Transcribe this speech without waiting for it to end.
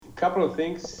couple of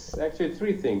things, actually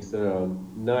three things that are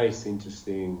nice,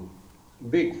 interesting,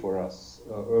 big for us,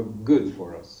 or good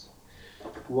for us.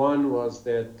 One was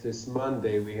that this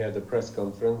Monday we had a press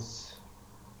conference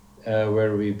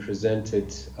where we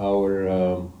presented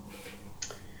our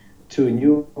two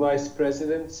new vice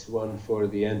presidents, one for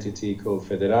the entity called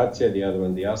Federacija, the other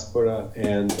one Diaspora,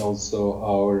 and also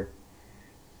our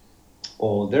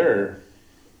older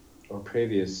or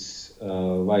previous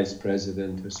vice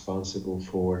president responsible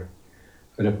for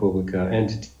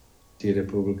entity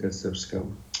Republika Srpska.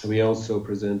 We also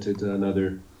presented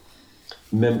another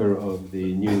new member of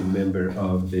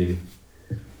the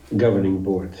governing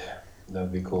board that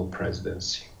we call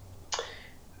presidency.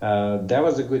 That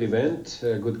was a good event,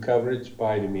 good coverage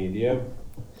by the media.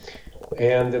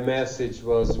 And the message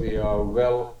was we are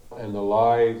well and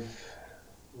alive,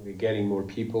 we're getting more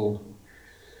people.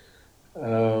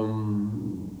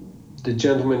 The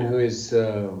gentleman who is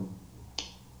in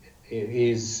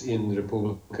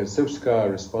Republika Srpska,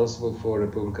 responsible for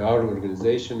our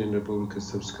organization in Republika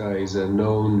Srpska, is a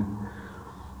known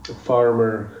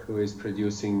farmer who is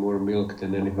producing more milk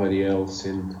than anybody else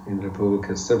in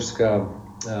Republika Srpska,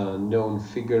 known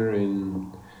figure in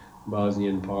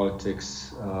Bosnian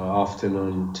politics, often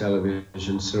on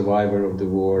television, survivor of the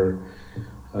war,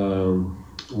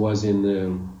 was in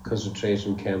the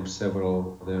concentration camps,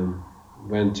 several of them,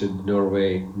 went to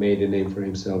Norway, made a name for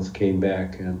himself, came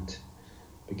back and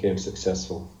became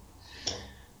successful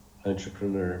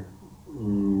entrepreneur.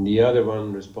 The other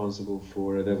one responsible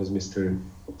for that was Mr.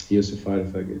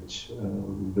 Mirsad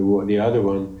Hadźikadić. The other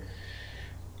one,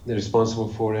 the responsible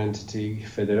for entity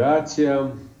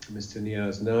Federacija, Mr.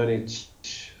 Nijaz Nanić,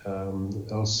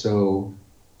 also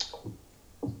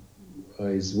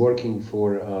is working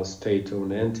for a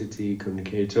state-owned entity,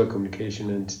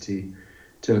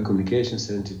 telecommunications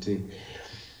entity.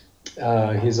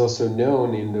 He's also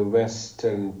known in the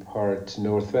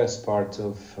northwest part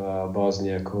of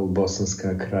Bosnia called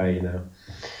Bosanska Krajina,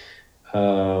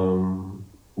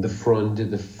 the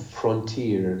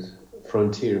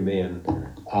frontier man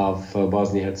of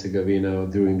Bosnia-Herzegovina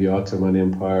during the Ottoman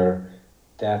Empire.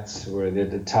 That's where they're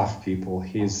the tough people.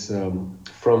 He's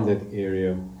from that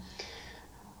area.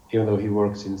 Even though he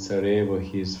works in Sarajevo,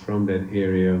 he's from that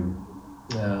area.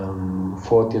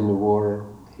 Fought in the war.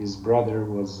 His brother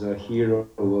was a hero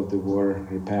of the war.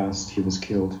 He was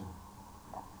killed.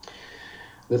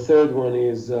 The third one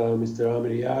is Mr.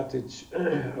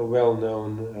 Hadžić, a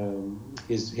well-known.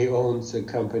 He owns a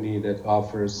company that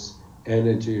offers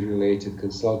energy-related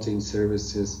consulting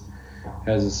services,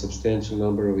 has a substantial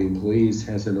number of employees,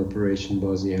 has an operation in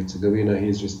Bosnia-Herzegovina.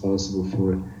 He's responsible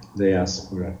for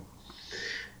diaspora.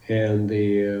 And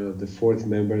the fourth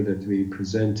member that we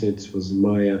presented was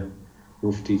Maja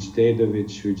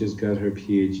Muftić-Dedović, who just got her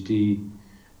PhD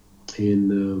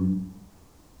in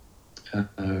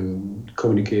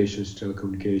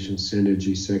telecommunications,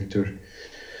 energy sector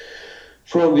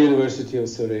from the University of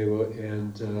Sarajevo,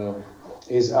 and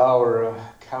is our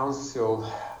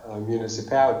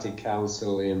municipality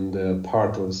council in the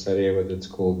part of Sarajevo that's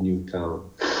called New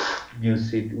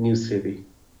City.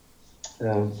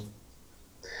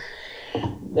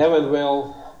 That went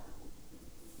well,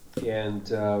 and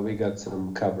we got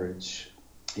some coverage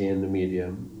in the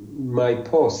media. My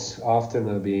posts often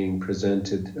are being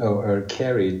presented or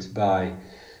carried by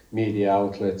media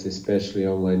outlets, especially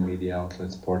online media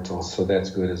outlets, portals, so that's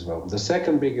good as well. The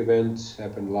second big event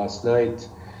happened last night.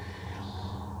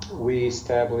 We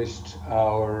established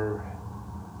our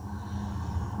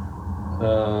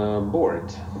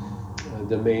board,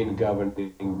 the main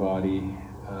governing body.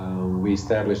 We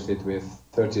established it with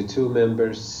 32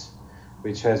 members,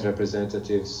 which has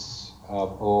representatives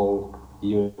of all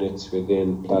units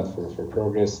within Platform for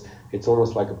Progress. It's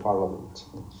almost like a parliament.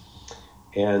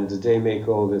 And they make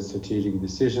all the strategic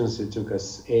decisions. It took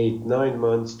us 8-9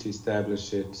 months to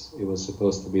establish it. It was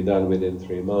supposed to be done within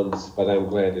 3 months, but I'm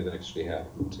glad it actually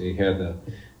happened.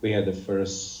 We had the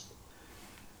first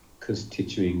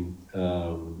constituting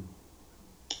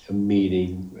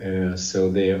meeting, so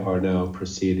they are now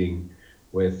proceeding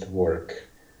with work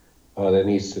that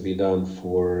needs to be done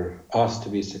for us to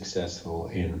be successful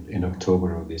in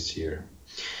October of this year.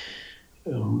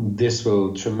 This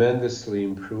will tremendously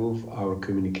improve our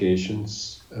communication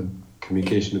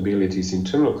abilities,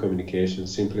 internal communication,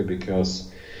 simply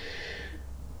because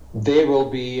they will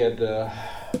be at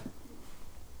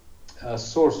a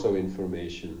source of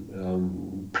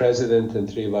information. President and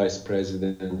 3 vice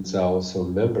presidents are also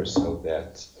members of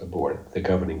that board, the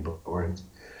governing board.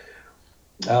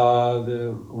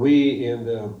 We in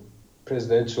the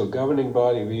presidential governing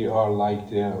body, we are like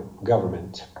the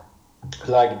government,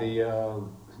 like the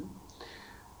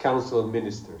council of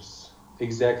ministers,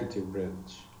 executive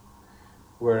branch,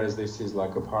 whereas this is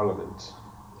like a parliament.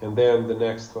 And then the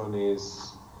next one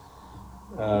is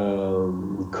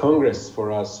Congress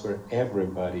for us, where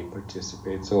everybody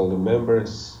participates, all the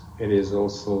members. It is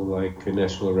also like a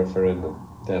national referendum.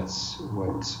 That's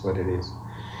what it is.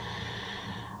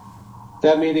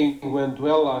 That meeting went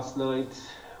well last night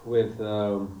with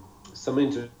some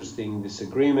interesting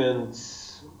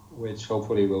disagreements, which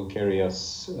hopefully will carry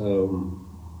us, will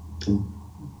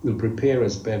prepare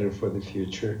us better for the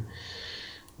future.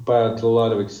 But a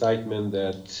lot of excitement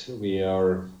that we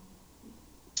are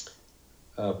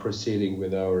proceeding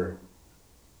with our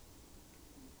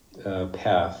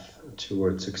path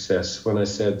towards success. When I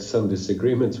said some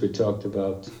disagreements, we talked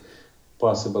about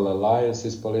possible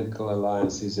alliances, political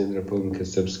alliances in Republika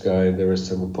Srpska, and there were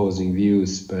some opposing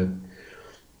views, but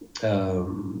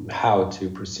how to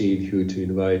proceed, who to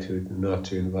invite, who not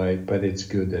to invite. But it's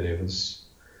good that it was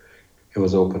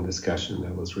open discussion.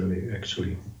 That was really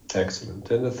actually excellent.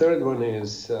 And the third one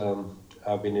is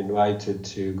I've been invited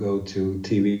to go to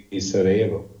TV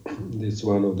Sarajevo. It's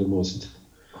one of the most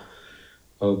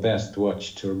best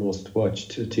watched or most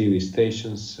watched TV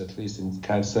stations, at least in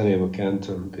Sarajevo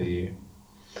Canton,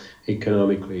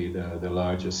 economically the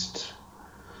largest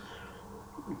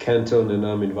canton, and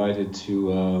I'm invited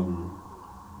to an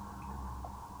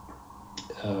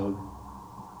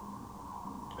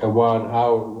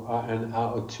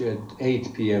hour to at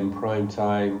 8 p.m. prime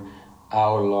time,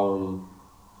 hour-long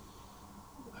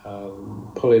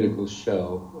political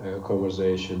show,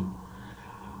 conversation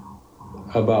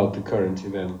about the current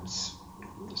events.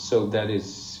 So that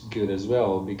is good as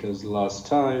well, because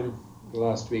last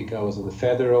week I was on the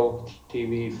federal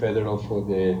TV, federal for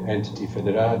the entity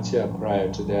Federacija,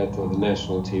 prior to that on the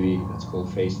national TV, that's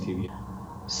called Face TV.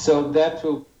 So that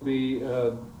will be,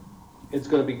 it's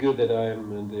going to be good that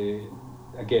I'm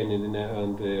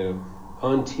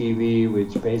on TV,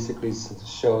 which basically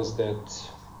shows that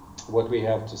what we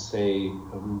have to say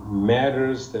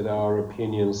matters, that our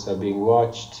opinions are being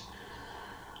watched,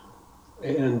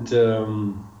 and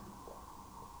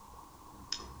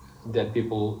that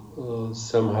people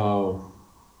somehow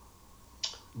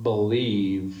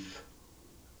believe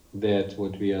that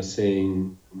what we are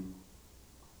saying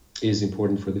is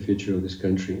important for the future of this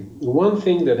country. One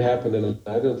thing that happened, and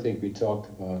I don't think we talked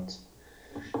about,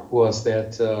 was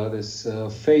that this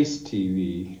Face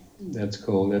TV, that's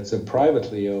a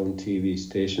privately owned TV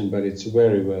station, but it's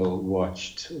very well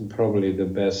watched, probably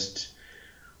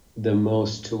the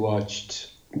most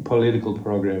watched political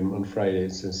program on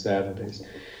Fridays and Saturdays.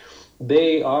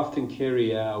 They often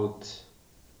carry out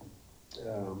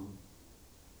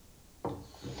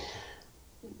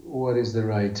what is the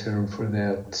right term for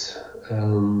that?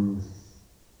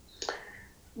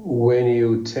 When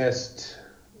you test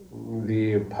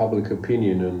the public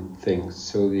opinion on things,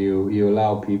 so you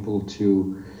allow people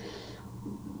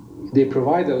they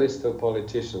provide a list of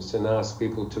politicians and ask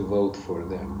people to vote for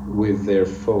them with their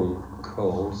phone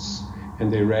calls,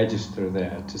 and they register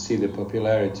that to see the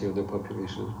popularity of the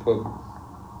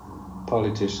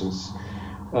politicians.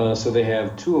 So they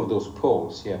have two of those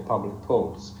polls, public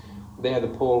polls. They had a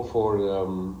poll for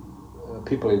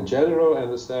people in general,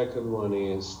 and the second one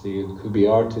is it could be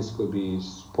artists, could be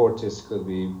sportists, could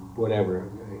be whatever.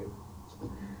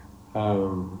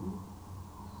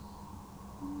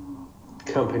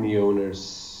 Company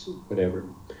owners, whatever.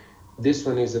 This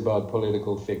one is about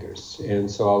political figures, and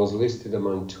so I was listed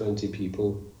among 20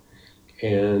 people,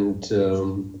 and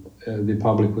the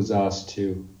public was asked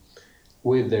to,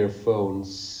 with their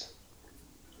phones,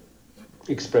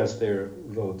 express their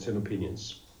votes and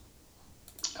opinions.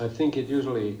 I think it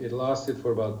lasted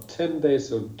for about 10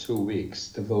 days or 2 weeks,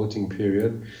 the voting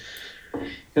period.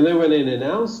 And then when they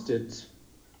announced it,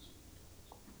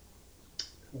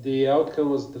 the outcome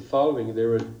was the following. There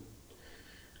were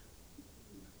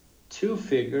two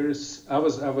figures. I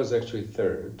was actually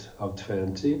third of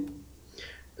 20.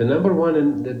 The number one,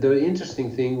 and the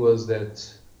interesting thing was that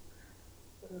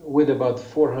with about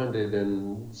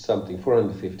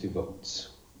 450 votes.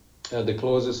 The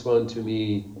closest one to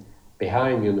me,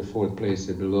 behind me in the fourth place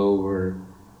and below, were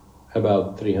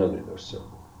about 300 or so.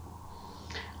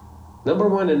 Number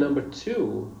one and number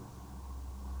two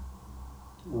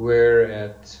were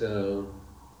at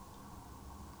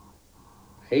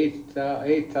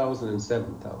 8,000 and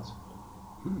 7,000.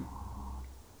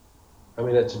 I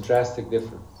mean, that's a drastic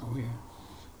difference. Oh, yeah.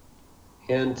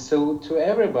 And so to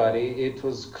everybody, it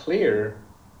was clear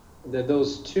that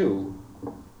those two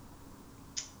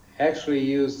actually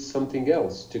used something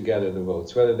else to gather the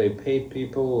votes, whether they paid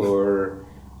people or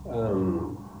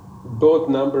both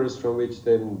numbers from which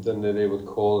then they would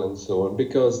call and so on,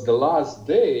 because the last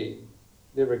day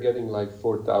they were getting like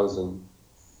 4,000,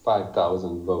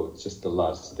 5,000 votes just the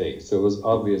last day. So it was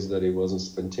obvious that it wasn't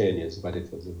spontaneous, but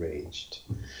it was arranged.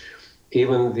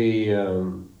 Even the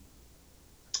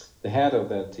head of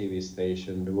that TV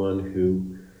station, the one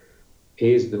who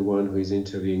is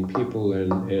interviewing people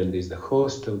and is the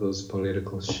host of those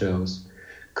political shows,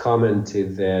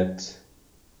 commented that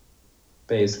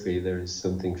basically there is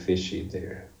something fishy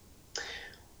there.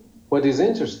 What is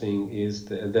interesting is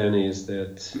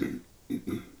that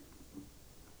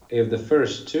if the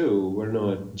first two were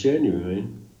not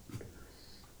genuine,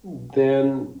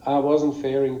 then I wasn't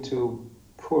faring too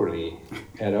poorly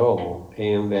at all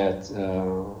in that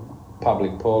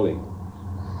public polling,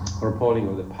 or polling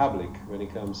of the public when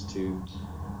it comes to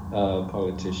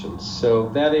politicians. So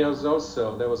that was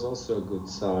also a good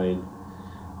sign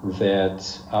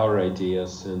that our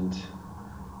ideas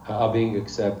are being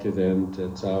accepted and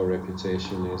that our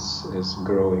reputation is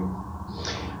growing.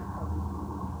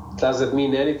 Does it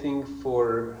mean anything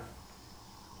for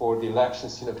the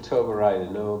elections in October? I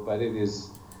don't know, but it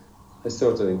is a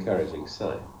sort of encouraging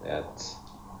sign that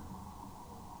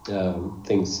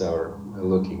things are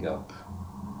looking up.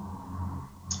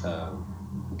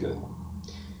 Good.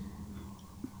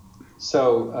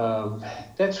 So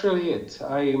that's really it.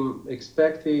 I'm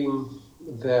expecting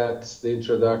that the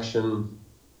introduction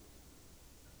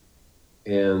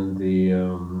and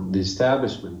the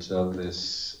establishment of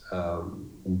this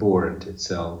board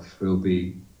itself will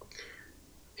be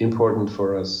important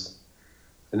for us.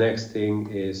 The next thing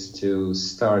is to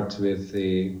start with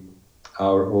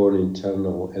our own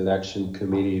internal election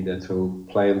committee that will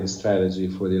plan the strategy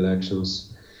for the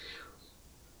elections.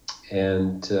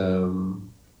 And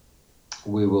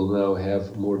we will now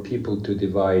have more people to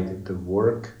divide the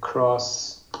work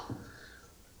across.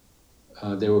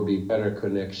 There will be better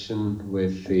connection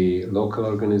with the local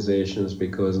organizations,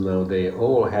 because now they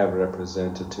all have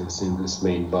representatives in this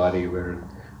main body where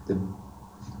the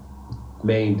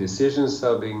main decisions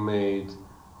are being made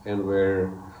and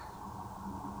where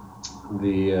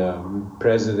the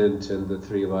president and the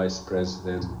 3 vice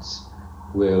presidents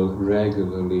will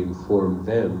regularly inform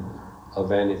them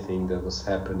of anything that was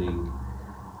happening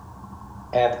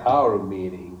at our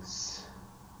meetings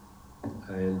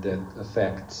and that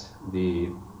affect the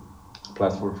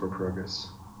Platform for Progress.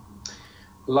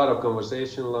 A lot of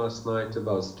conversation last night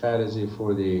about strategy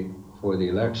for the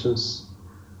elections,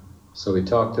 so we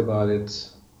talked about it.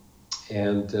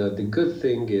 And the good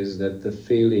thing is that the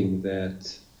feeling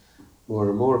that more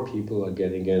and more people are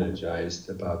getting energized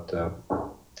about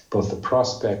both the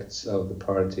prospects of the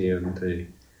party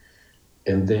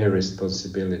and their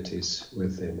responsibilities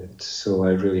within it. So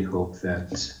I really hope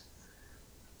that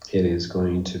it is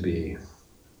going to be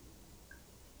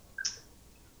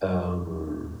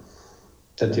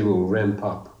that it will ramp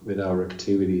up with our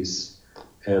activities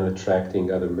and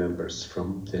attracting other members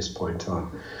from this point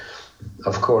on.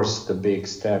 Of course, the big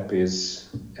step is,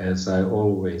 as I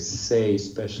always say,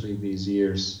 especially these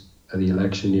years, the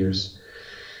election years,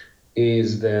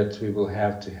 is that we will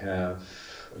have to have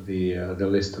the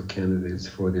list of candidates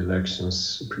for the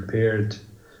elections prepared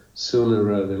sooner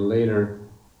rather than later.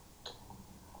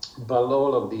 But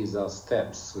all of these are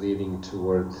steps leading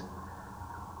toward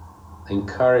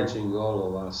encouraging all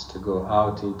of us to go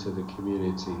out into the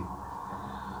community,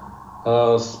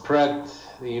 spread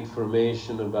the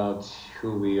information about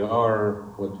who we are,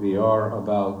 what we are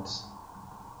about,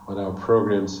 what our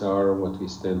programs are, what we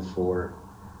stand for,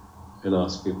 and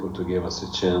ask people to give us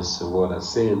a chance to vote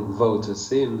us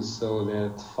in, so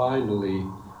that finally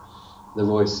the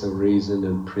voice of reason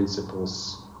and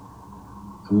principles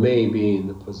may be in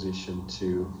the position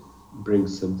to bring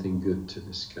something good to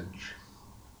this country.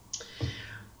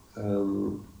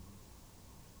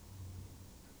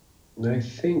 I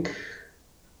think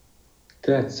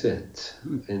that's it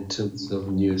in terms of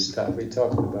new stuff. We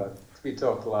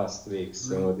talked last week,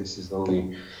 so this is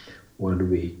only 1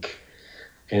 week.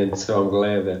 And so I'm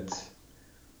glad that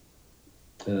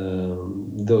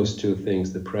those two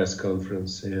things, the press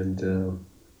conference and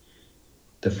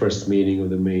the first meeting of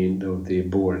the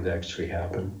board actually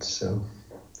happened. So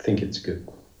I think it's good.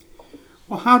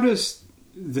 Well, how does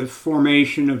the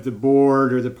formation of the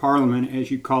board, or the parliament,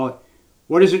 as you call it,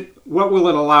 what will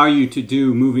it allow you to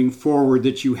do moving forward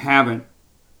that you haven't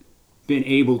been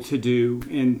able to do,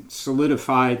 and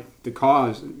solidify the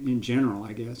cause in general,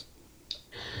 I guess?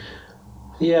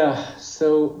 Yeah,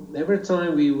 so every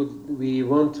time we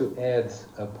want to add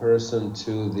a person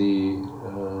to the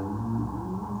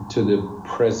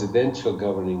presidential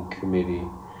governing committee,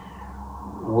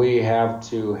 we have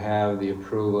to have the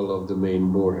approval of the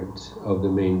board,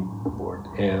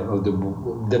 and of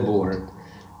the board.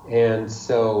 And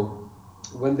so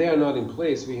when they are not in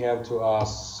place, we have to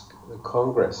ask the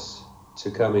Congress to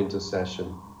come into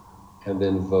session and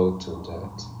then vote on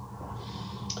that.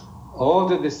 All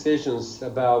the decisions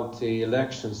about the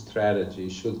election strategy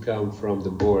should come from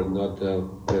the board, not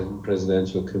the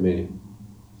presidential committee.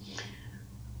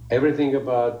 Everything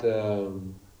about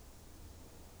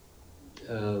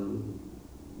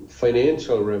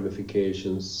financial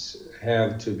ramifications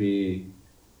have to be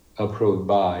approved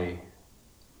by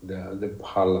the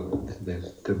parliament,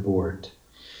 the board.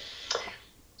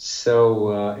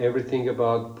 So everything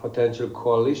about potential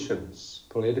coalitions,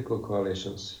 political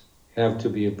coalitions, have to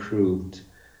be approved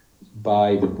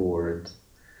by the board.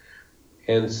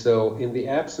 And so in the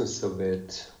absence of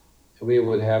it, we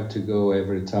would have to go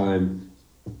every time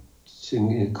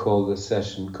to call the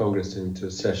session, Congress into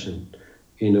session,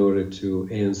 in order to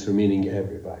answer, meaning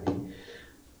everybody,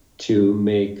 to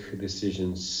make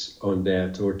decisions on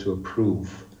that or to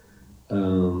approve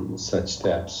such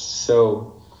steps.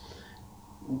 So,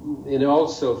 and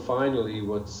also finally,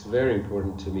 what's very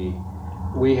important to me,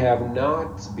 we have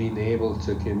not been able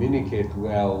to communicate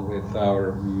well with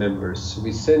our members.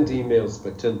 We send emails,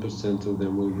 but 10% of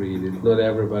them will read it. Not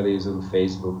everybody is on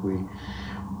Facebook.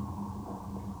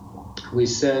 We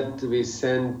sent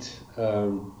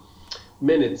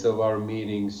minutes of our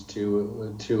meetings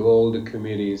to all the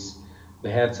committees,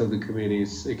 the heads of the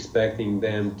committees, expecting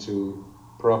them to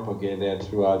propagate that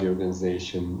throughout the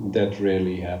organization. That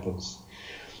rarely happens.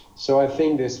 So I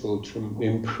think this will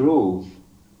improve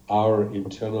our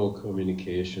internal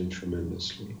communication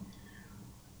tremendously,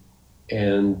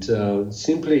 and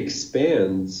simply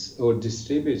expands or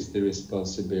distributes the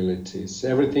responsibilities.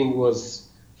 Everything was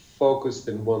focused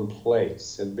in one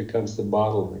place and becomes the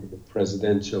bottleneck, the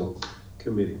presidential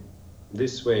committee.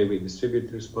 This way we distribute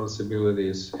the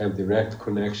responsibilities, have direct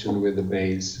connection with the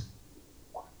base,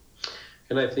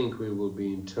 and I think we will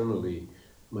be internally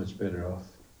much better off.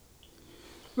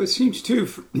 Well, it seems too,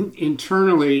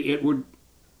 internally it would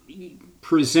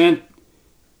present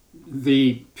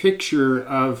the picture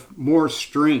of more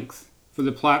strength for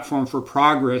the platform for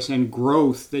progress and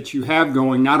growth that you have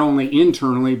going, not only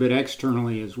internally but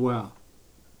externally as well.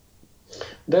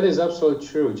 That is absolutely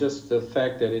true. Just the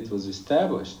fact that it was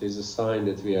established is a sign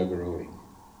that we are growing,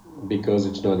 because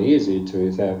it's not easy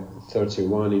to have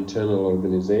 31 internal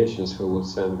organizations who will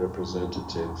send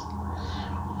representatives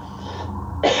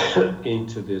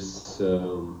into this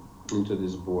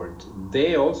board.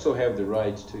 They also have the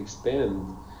right to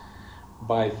expand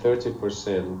by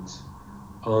 30%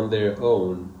 on their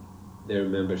own, their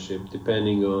membership,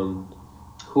 depending on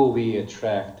who we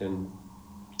attract and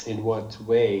in what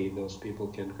way those people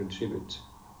can contribute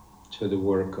to the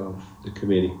work of the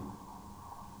committee,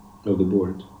 of the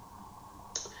board,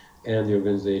 and the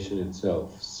organization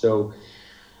itself. So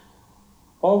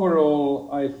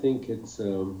overall, I think it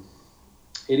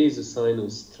is a sign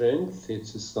of strength,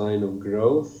 it's a sign of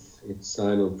growth, it's a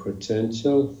sign of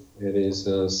potential, it is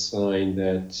a sign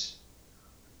that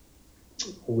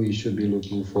we should be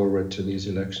looking forward to these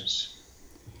elections.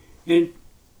 And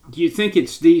do you think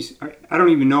it's these, I don't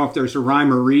even know if there's a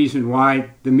rhyme or reason why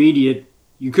the media,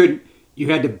 you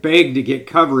had to beg to get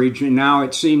coverage, and now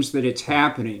it seems that it's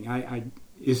happening.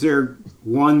 Is there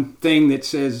one thing that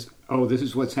says, oh, this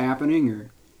is what's happening?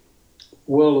 Or?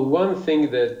 Well, one thing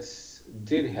that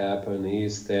did happen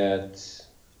is that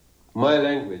my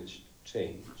language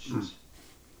changed,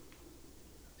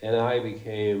 and I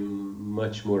became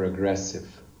much more aggressive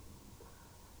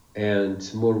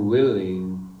and more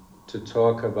willing to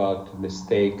talk about the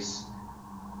mistakes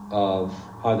of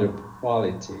other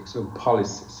politics or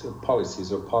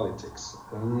policies or politics.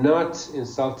 Not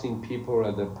insulting people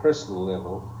at a personal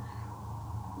level,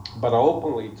 but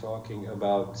openly talking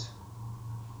about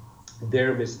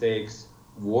their mistakes,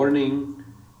 warning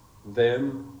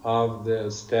them of the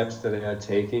steps that they are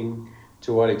taking,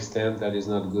 to what extent that is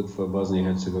not good for Bosnia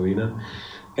and Herzegovina.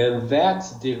 And that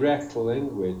direct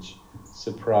language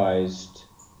surprised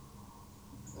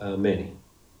many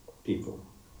people.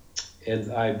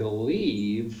 And I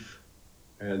believe,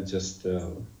 and just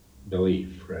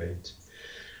believe, right,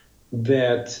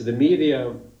 that the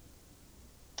media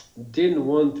didn't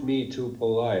want me too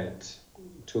polite,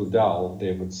 too dull,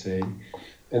 they would say,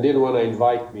 and didn't want to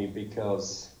invite me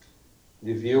because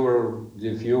the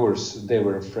viewers, they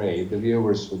were afraid. The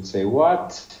viewers would say,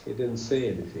 what? He didn't say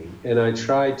anything. And I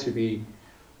tried to be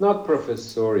not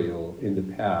professorial in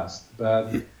the past,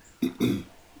 but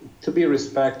to be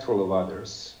respectful of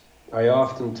others. I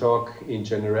often talk in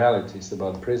generalities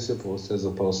about principles as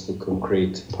opposed to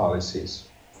concrete policies.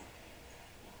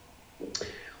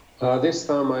 This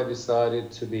time I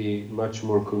decided to be much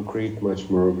more concrete, much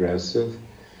more aggressive,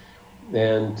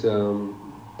 and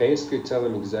basically tell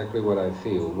them exactly what I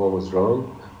feel, what was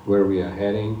wrong, where we are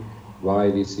heading,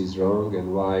 why this is wrong,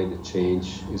 and why the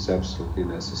change is absolutely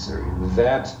necessary.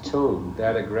 That tone,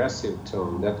 that aggressive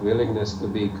tone, that willingness to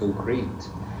be concrete,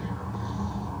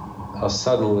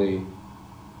 suddenly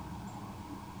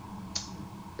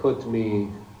put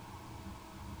me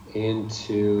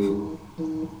into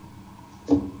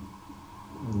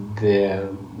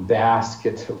the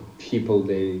basket of people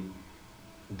they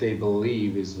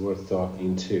believe is worth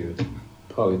talking to,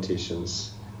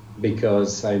 politicians,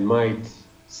 because I might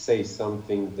say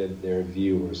something that their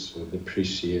viewers would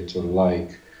appreciate or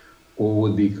like, or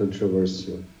would be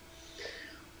controversial.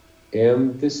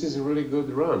 And this is a really good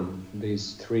run,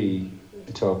 these 3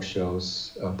 talk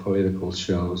shows, political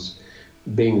shows.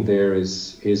 Being there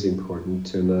is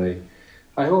important, and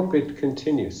I hope it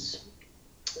continues.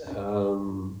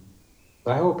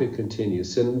 I hope it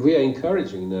continues, and we are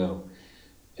encouraging now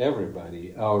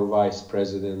everybody, our vice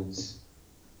presidents,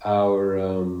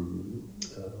 our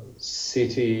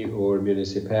city or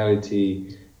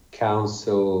municipality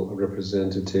council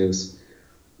representatives,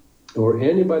 or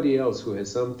anybody else who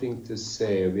has something to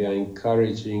say. We are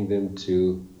encouraging them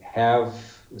to have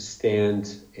a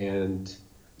stand and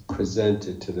present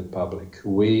it to the public.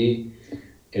 We,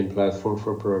 in Platform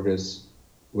for Progress,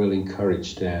 will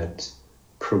encourage that,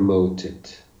 promote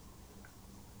it.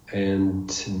 And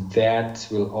that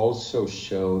will also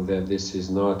show that this is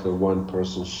not a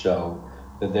one-person show,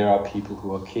 that there are people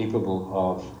who are capable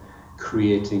of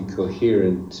creating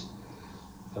coherent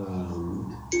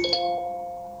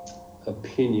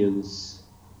opinions,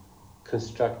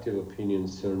 constructive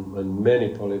opinions on many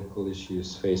political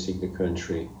issues facing the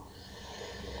country.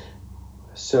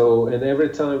 So, and every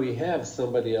time we have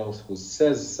somebody else who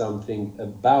says something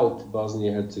about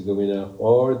Bosnia-Herzegovina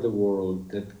or the world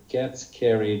that gets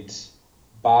carried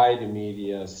by the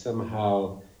media,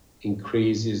 somehow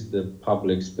increases the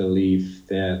public's belief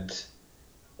that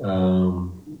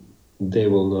they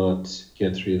will not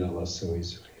get rid of us so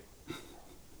easily.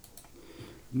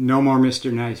 No more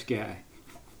Mr. Nice Guy.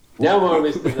 No more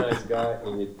Mr. Nice Guy,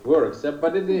 and it works.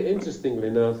 But interestingly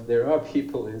enough, there are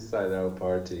people inside our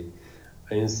party,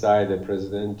 inside the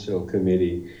presidential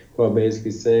committee, who are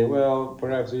basically saying, well,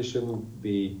 perhaps we shouldn't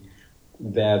be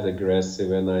that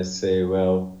aggressive. And I say,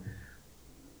 well,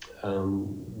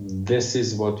 this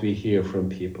is what we hear from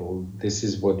people. This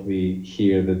is what we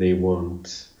hear that they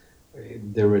want.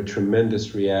 There were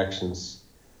tremendous reactions,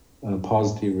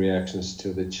 positive reactions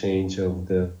to the change of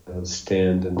the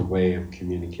stand and the way of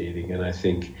communicating. And I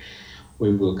think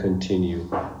we will continue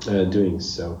doing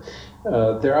so.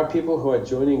 There are people who are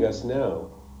joining us now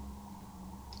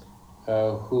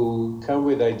who come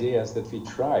with ideas that we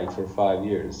tried for 5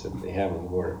 years and they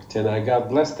haven't worked. And I God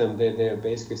bless them, they're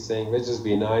basically saying, let's just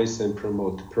be nice and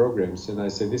promote the programs. And I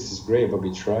said, this is great, but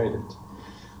we tried it.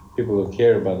 People don't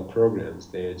care about the programs.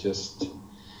 They are just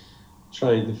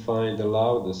trying to find the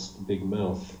loudest big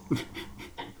mouth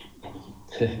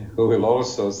who will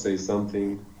also say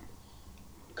something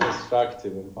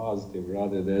constructive and positive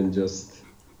rather than just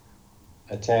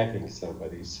attacking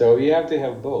somebody. So you have to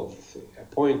have both.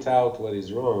 Point out what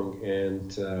is wrong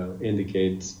and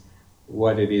indicate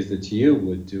what it is that you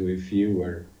would do if you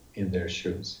were in their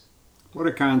shoes. What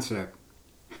a concept.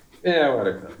 Yeah, what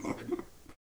a concept.